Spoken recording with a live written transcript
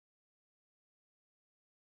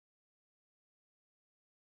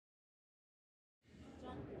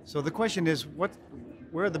So the question is,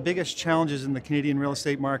 where are the biggest challenges in the Canadian real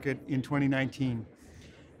estate market in 2019?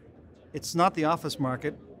 It's not the office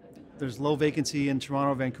market. There's low vacancy in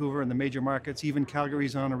Toronto, Vancouver, and the major markets. Even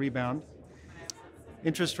Calgary's on a rebound.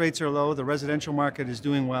 Interest rates are low. The residential market is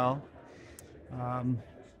doing well.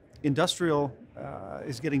 Industrial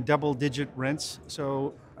is getting double-digit rents.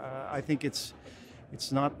 So I think it's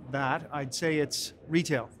not that. I'd say it's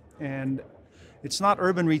retail, and it's not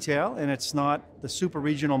urban retail, and it's not the super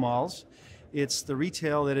regional malls. It's the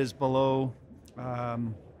retail that is below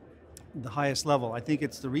the highest level. I think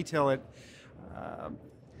it's the retail that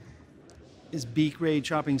is B-grade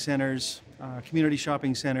shopping centers, community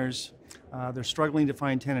shopping centers. They're struggling to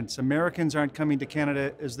find tenants. Americans aren't coming to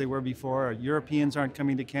Canada as they were before. Europeans aren't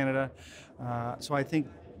coming to Canada. So I think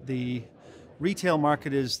the retail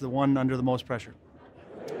market is the one under the most pressure.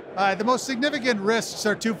 The most significant risks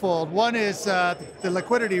are twofold. One is the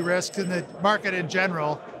liquidity risk in the market in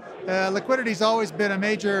general. Liquidity's always been a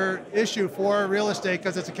major issue for real estate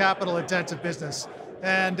because it's a capital-intensive business.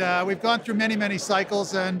 And we've gone through many, many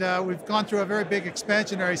cycles, and we've gone through a very big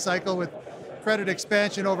expansionary cycle with credit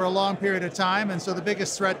expansion over a long period of time. And so the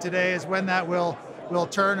biggest threat today is when that will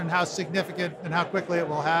turn and how significant and how quickly it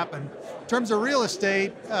will happen. In terms of real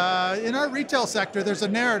estate, in our retail sector, there's a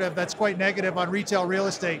narrative that's quite negative on retail real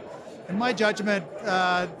estate. In my judgment,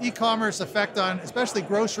 e-commerce effect on especially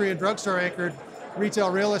grocery and drugstore anchored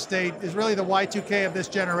retail real estate is really the Y2K of this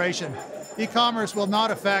generation. E-commerce will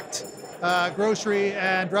not affect grocery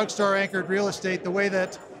and drugstore anchored real estate the way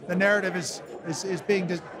that the narrative is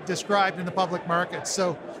being described in the public markets.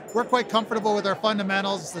 So we're quite comfortable with our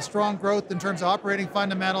fundamentals, the strong growth in terms of operating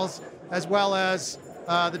fundamentals, as well as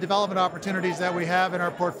the development opportunities that we have in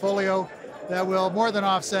our portfolio that will more than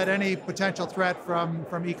offset any potential threat from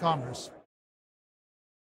e-commerce.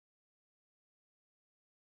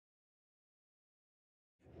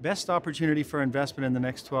 Best opportunity for investment in the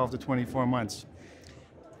next 12 to 24 months.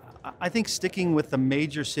 I think sticking with the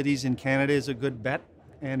major cities in Canada is a good bet.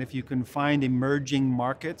 And if you can find emerging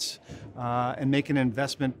markets and make an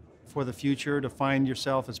investment for the future to find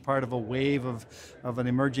yourself as part of a wave of an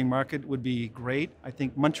emerging market would be great. I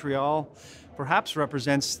think Montreal perhaps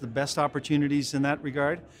represents the best opportunities in that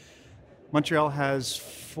regard. Montreal has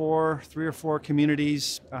three or four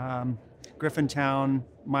communities, Griffintown,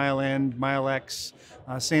 Mile End, Mile X,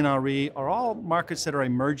 St. Henri are all markets that are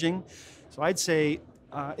emerging. So I'd say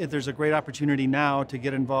if there's a great opportunity now to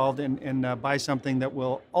get involved and buy something that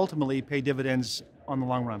will ultimately pay dividends on the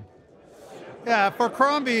long run. Yeah, for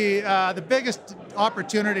Crombie, the biggest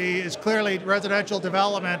opportunity is clearly residential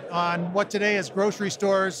development on what today is grocery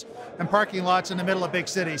stores and parking lots in the middle of big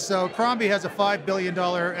cities. So Crombie has a $5 billion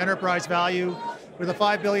enterprise value with a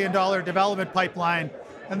 $5 billion development pipeline.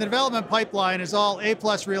 And the development pipeline is all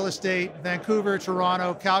A-plus real estate, Vancouver,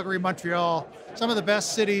 Toronto, Calgary, Montreal, some of the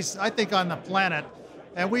best cities, I think, on the planet.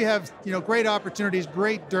 And we have, great opportunities,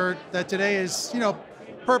 great dirt that today is,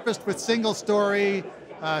 purposed with single-story,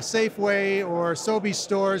 Safeway or Sobeys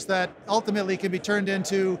stores that ultimately can be turned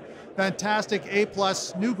into fantastic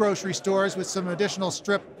A-plus new grocery stores with some additional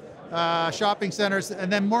strip shopping centers.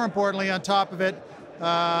 And then more importantly, on top of it,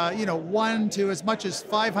 1 to as much as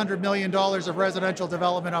 $500 million of residential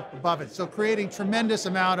development up above it. So creating tremendous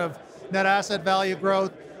amount of net asset value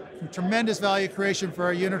growth, tremendous value creation for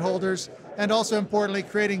our unit holders, and also importantly,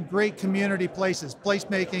 creating great community places,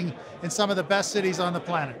 placemaking in some of the best cities on the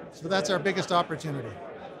planet. So that's our biggest opportunity.